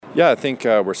Yeah, I think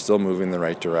we're still moving in the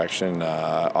right direction.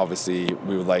 Obviously,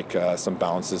 we would like some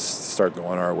bounces to start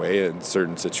going our way in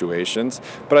certain situations.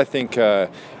 But I think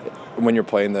when you're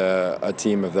playing a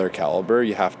team of their caliber,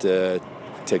 you have to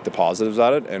take the positives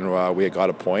out of it, and we got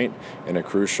a point in a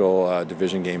crucial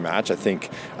division game match. I think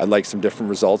I'd like some different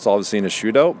results, obviously, in a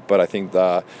shootout, but I think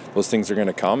those things are going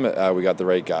to come. We got the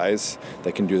right guys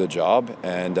that can do the job,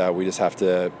 and we just have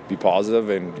to be positive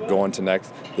and go into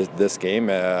this game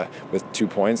with 2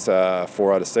 points.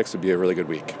 4 out of 6 would be a really good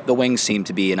week. The Wings seem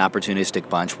to be an opportunistic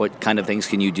bunch. What kind of things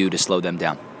can you do to slow them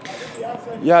down?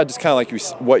 Yeah, just kind of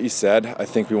like what you said. I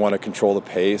think we want to control the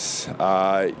pace,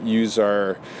 use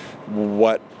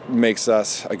what makes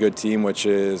us a good team, which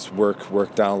is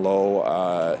work down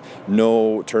low,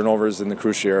 no turnovers in the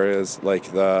crucial areas like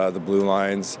the blue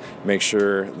lines. Make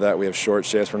sure that we have short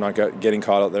shifts. We're not getting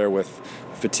caught out there with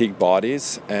fatigued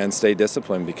bodies, and stay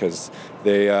disciplined because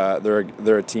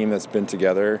they're a team that's been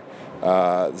together.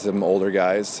 Some older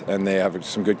guys, and they have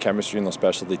some good chemistry in those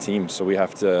specialty teams. So we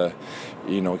have to,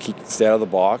 stay out of the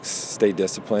box, stay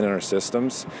disciplined in our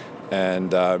systems,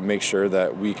 and make sure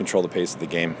that we control the pace of the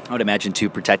game. I would imagine, too,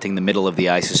 protecting the middle of the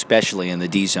ice, especially in the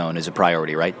D zone, is a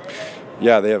priority, right?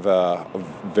 Yeah, they have a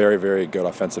very, very good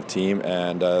offensive team,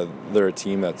 and they're a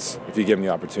team that's, if you give them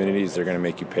the opportunities, they're going to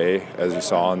make you pay, as you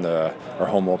saw in our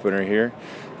home opener here.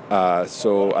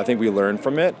 So I think we learned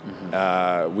from it.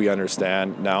 We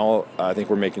understand now. I think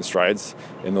we're making strides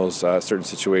in those certain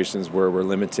situations where we're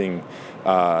limiting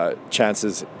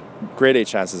chances, grade A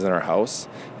chances in our house.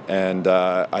 And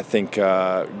I think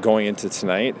going into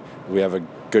tonight, we have a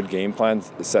good game plan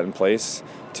set in place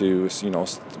to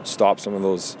stop some of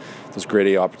those grade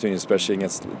A opportunities, especially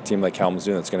against a team like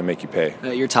Kalamazoo that's going to make you pay.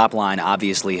 Your top line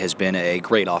obviously has been a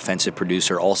great offensive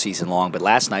producer all season long, but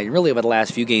last night, really over the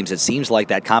last few games, it seems like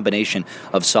that combination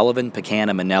of Sullivan, Pecan,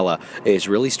 and Manella is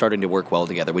really starting to work well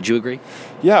together. Would you agree?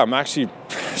 Yeah, I'm actually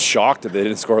shocked that they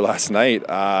didn't score last night.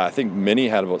 I think Minnie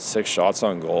had about 6 shots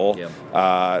on goal.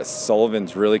 Yep.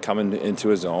 Sullivan's really coming into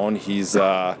his own. He's,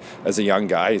 as a young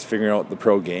guy, he's figuring out the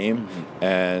pro game,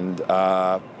 and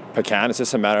Pecan, it's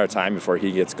just a matter of time before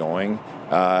he gets going.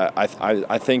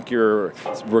 I think we're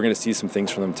going to see some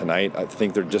things from them tonight. I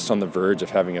think they're just on the verge of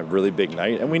having a really big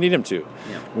night, and we need them to.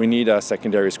 Yeah. We need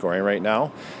secondary scoring right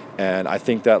now, and I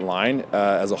think that line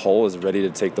as a whole is ready to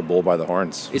take the bull by the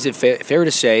horns. Is it fair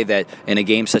to say that in a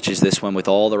game such as this one, with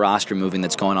all the roster moving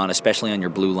that's going on, especially on your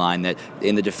blue line, that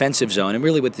in the defensive zone, and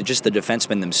really with just the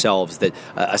defensemen themselves, that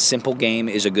a simple game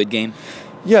is a good game?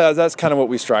 Yeah, that's kind of what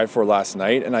we strived for last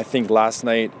night, and I think last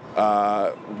night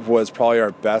was probably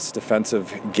our best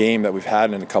defensive game that we've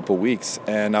had in a couple weeks,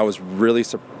 and I was really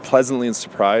pleasantly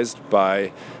surprised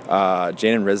by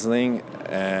Jane and Risling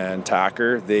and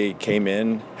Tacker. They came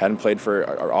in, hadn't played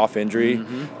for off injury.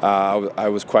 I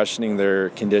was questioning their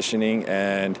conditioning,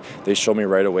 and they showed me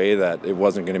right away that it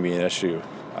wasn't going to be an issue.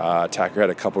 Tacker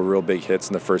had a couple real big hits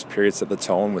in the first period, set the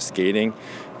tone with skating.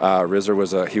 Rizzer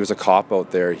was a cop out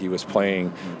there. He was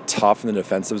playing tough in the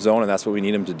defensive zone, and that's what we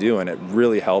need him to do. And it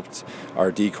really helped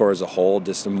our decor as a whole,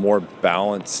 just a more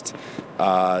balanced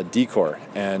decor.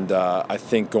 And I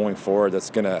think going forward,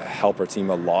 that's going to help our team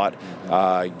a lot.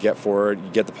 Get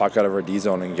forward, get the puck out of our D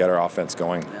zone, and get our offense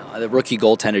going. The rookie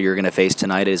goaltender you're going to face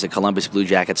tonight is a Columbus Blue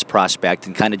Jackets prospect,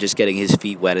 and kind of just getting his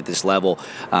feet wet at this level.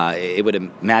 It would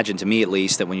imagine, to me at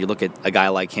least, that when you look at a guy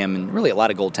like him, and really a lot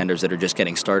of goaltenders that are just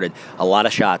getting started, a lot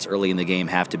of shots early in the game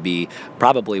have to be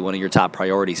probably one of your top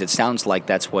priorities. It sounds like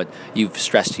that's what you've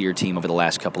stressed to your team over the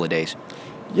last couple of days.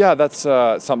 Yeah, that's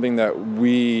something that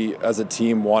we as a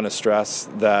team want to stress,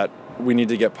 that we need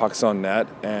to get pucks on net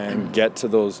and get to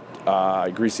those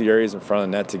greasy areas in front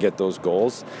of the net to get those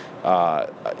goals.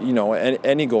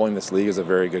 Any goalie in this league is a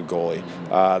very good goalie.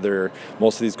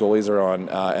 Most of these goalies are on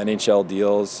NHL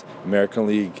deals, American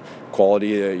League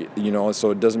quality,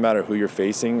 so it doesn't matter who you're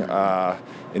facing.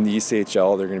 In the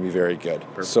ECHL, they're going to be very good.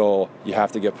 Perfect. So you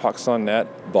have to get pucks on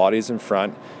net, bodies in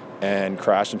front, and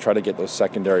crash and try to get those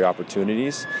secondary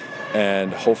opportunities.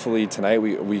 And hopefully tonight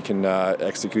we can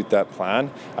execute that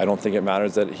plan. I don't think it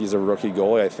matters that he's a rookie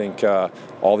goalie. I think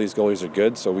all these goalies are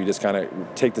good, so we just kind of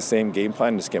take the same game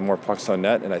plan and just get more pucks on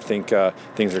net, and I think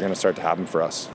things are going to start to happen for us.